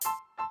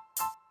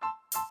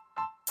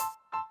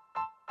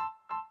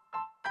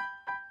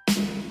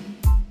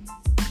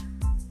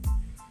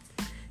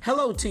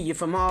Hello to you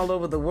from all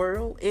over the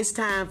world. It's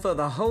time for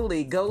the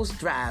Holy Ghost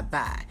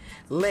Drive-By.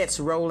 Let's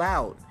roll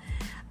out.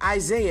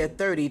 Isaiah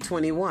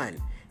 30:21.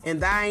 And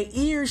thine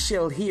ears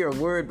shall hear a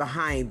word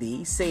behind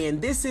thee, saying,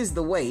 This is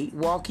the way,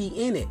 walk ye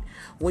in it.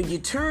 When you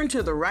turn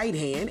to the right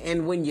hand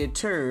and when you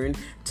turn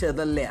to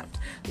the left.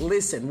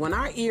 Listen, when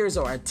our ears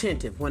are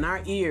attentive, when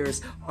our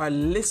ears are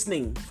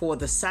listening for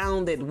the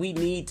sound that we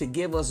need to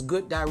give us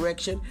good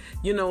direction,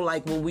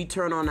 like when we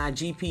turn on our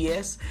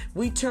GPS,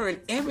 we turn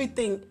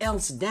everything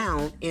else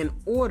down in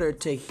order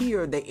to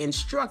hear the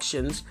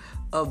instructions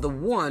of the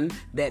one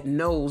that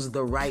knows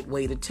the right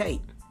way to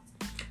take.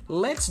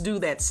 Let's do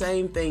that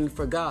same thing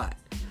for God.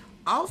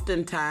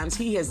 Oftentimes,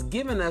 He has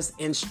given us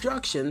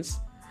instructions,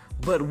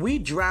 but we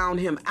drown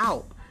Him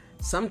out.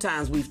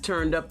 Sometimes we've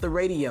turned up the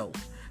radio.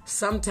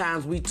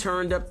 Sometimes we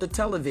turned up the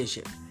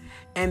television,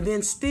 and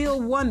then still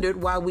wondered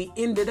why we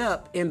ended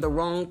up in the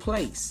wrong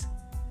place.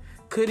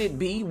 Could it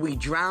be we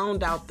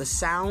drowned out the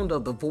sound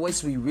of the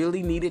voice we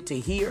really needed to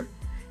hear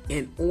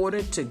in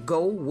order to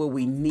go where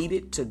we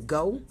needed to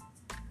go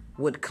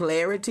with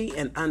clarity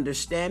and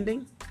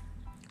understanding?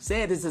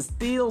 Said it's a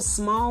still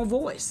small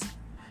voice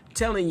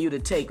telling you to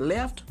take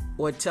left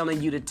or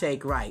telling you to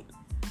take right.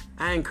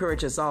 I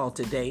encourage us all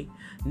today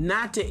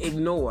not to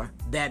ignore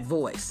that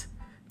voice.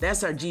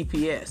 That's our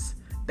GPS.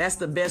 That's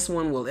the best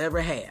one we'll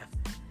ever have.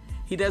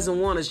 He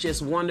doesn't want us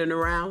just wandering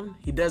around.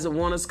 He doesn't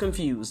want us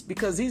confused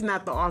because He's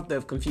not the author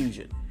of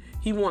confusion.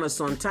 He wants us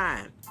on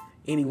time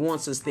and He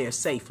wants us there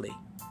safely.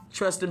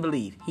 Trust and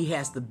believe He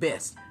has the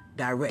best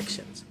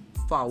directions.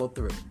 Follow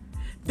through.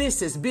 This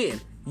has been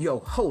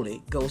your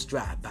Holy Ghost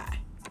Drive-By.